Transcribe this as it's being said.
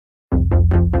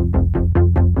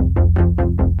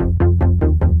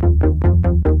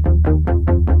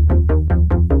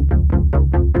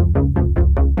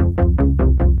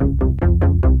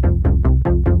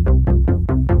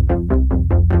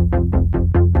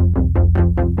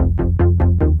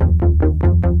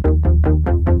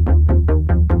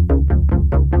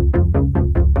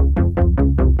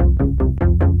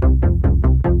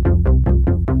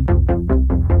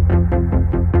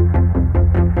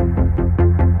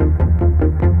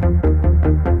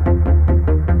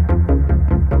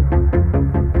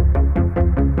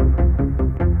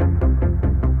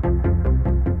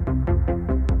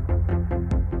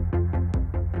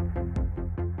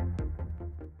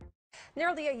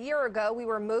year ago, we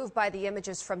were moved by the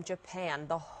images from Japan,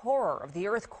 the horror of the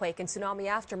earthquake and tsunami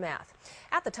aftermath.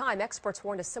 At the time, experts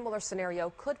warned a similar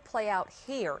scenario could play out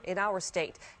here in our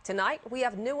state. Tonight, we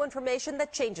have new information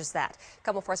that changes that.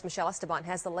 Come 4's Michelle Esteban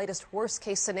has the latest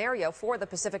worst-case scenario for the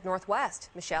Pacific Northwest.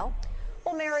 Michelle?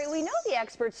 Well, Mary, we know the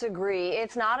experts agree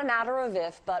it's not a matter of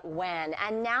if, but when.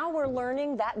 And now we're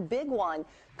learning that big one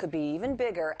could be even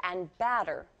bigger and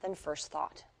badder than first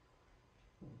thought.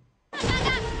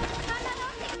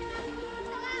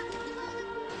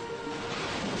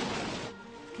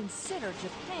 Consider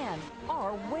Japan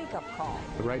our wake-up call.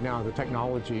 Right now, the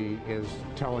technology is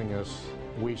telling us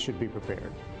we should be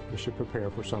prepared. We should prepare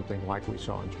for something like we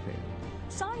saw in Japan.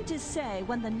 Scientists say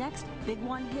when the next big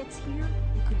one hits here,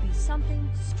 it could be something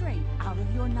straight out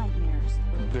of your nightmares.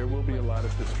 There will be a lot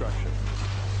of destruction.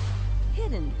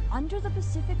 Hidden under the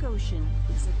Pacific Ocean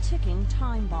is a ticking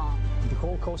time bomb. The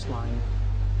whole coastline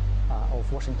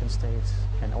of Washington State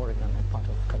and Oregon and part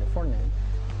of California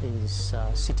is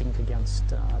sitting against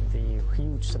the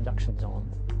huge subduction zone,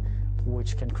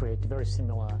 which can create very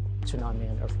similar tsunami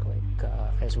and earthquake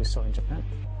as we saw in Japan.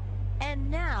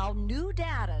 And now, new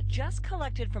data just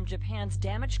collected from Japan's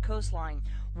damaged coastline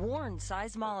warns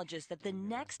seismologists that the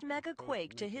next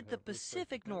mega-quake to hit the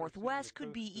Pacific Northwest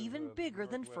could be even bigger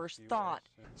than first thought.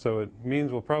 So it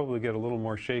means we'll probably get a little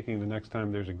more shaking the next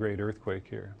time there's a great earthquake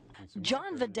here.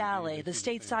 John Vidale, the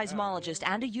state seismologist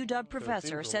and a UW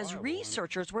professor, says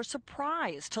researchers were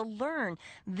surprised to learn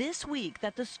this week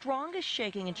that the strongest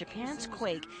shaking in Japan's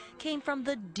quake came from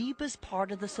the deepest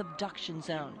part of the subduction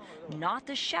zone, not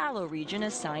the shallow region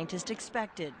as scientists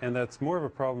expected. And that's more of a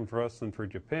problem for us than for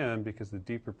Japan, because the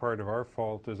deeper part of our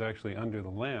fault is actually under the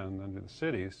land, under the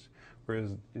cities,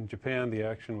 whereas in Japan the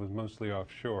action was mostly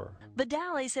offshore.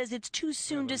 Vidale says it's too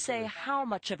soon to say how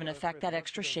much of an effect that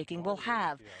extra shaking will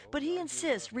have, but he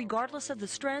insists regardless of the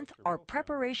strength, our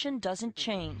preparation doesn't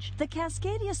change. The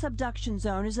Cascadia subduction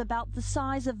zone is about the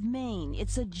size of Maine.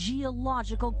 It's a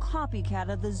geological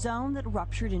copycat of the zone that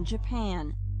ruptured in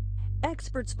Japan.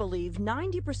 Experts believe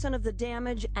 90% of the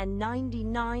damage and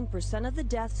 99% of the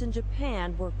deaths in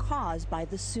Japan were caused by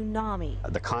the tsunami.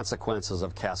 The consequences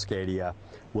of Cascadia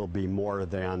will be more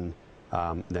than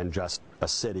just a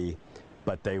city,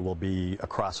 but they will be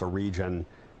across a region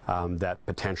that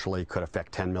potentially could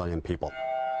affect 10 million people.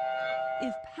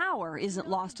 If power isn't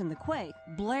lost in the quake,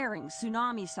 blaring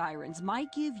tsunami sirens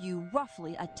might give you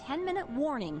roughly a 10-minute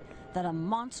warning that a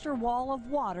monster wall of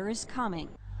water is coming.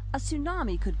 A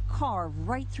tsunami could carve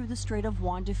right through the Strait of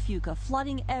Juan to Fuca,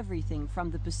 flooding everything from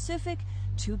the Pacific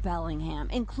to Bellingham,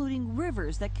 including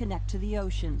rivers that connect to the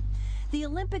ocean. The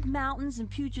Olympic Mountains and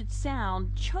Puget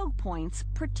Sound choke points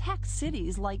protect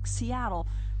cities like Seattle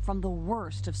from the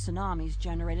worst of tsunamis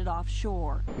generated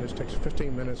offshore. This takes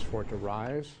 15 minutes for it to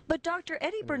rise. But Dr.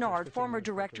 Eddie Bernard, former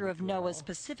director of NOAA's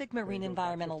Pacific Marine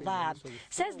Environmental Lab,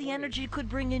 says the energy could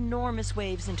bring enormous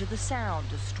waves into the Sound,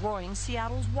 destroying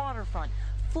Seattle's waterfront,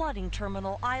 flooding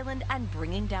Terminal Island and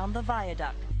bringing down the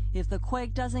viaduct. If the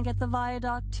quake doesn't get the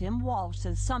viaduct, Tim Walsh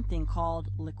says something called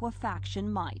liquefaction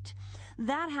might.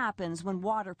 That happens when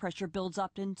water pressure builds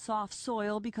up in soft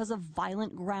soil because of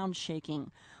violent ground shaking.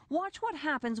 Watch what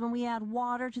happens when we add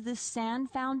water to this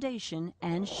sand foundation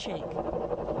and shake.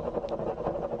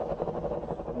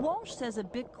 Walsh says a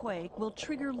big quake will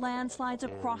trigger landslides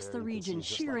across the region,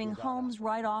 shearing homes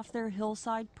right off their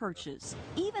hillside perches.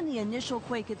 Even the initial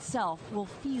quake itself will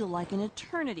feel like an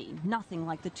eternity, nothing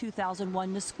like the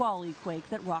 2001 Nisqually quake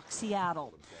that rocked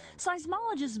Seattle.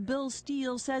 Seismologist Bill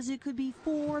Steele says it could be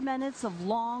 4 minutes of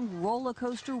long roller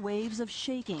coaster waves of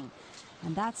shaking.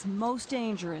 And that's most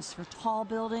dangerous for tall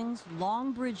buildings,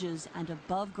 long bridges, and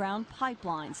above-ground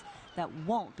pipelines that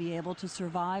won't be able to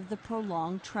survive the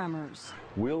prolonged tremors.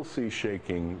 We'll see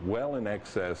shaking well in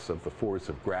excess of the force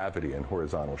of gravity and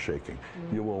horizontal shaking.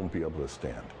 You won't be able to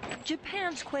stand.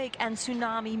 Japan's quake and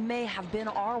tsunami may have been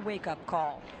our wake-up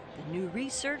call. The new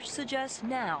research suggests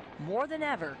now, more than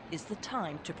ever, is the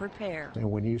time to prepare. And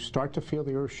when you start to feel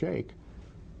the earth shake,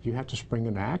 you have to spring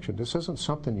into action. This isn't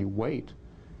something you wait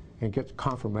and get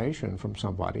confirmation from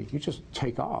somebody. You just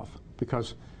take off,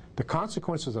 because the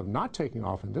consequences of not taking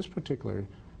off in this particular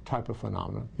type of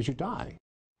phenomenon is you die.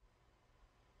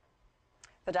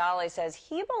 Vidale says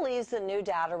he believes the new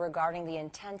data regarding the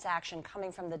intense action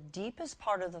coming from the deepest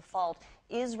part of the fault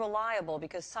is reliable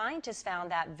because scientists found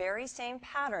that very same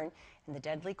pattern in the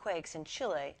deadly quakes in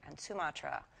Chile and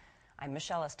Sumatra. I'm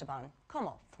Michelle Esteban,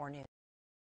 Como 4 News.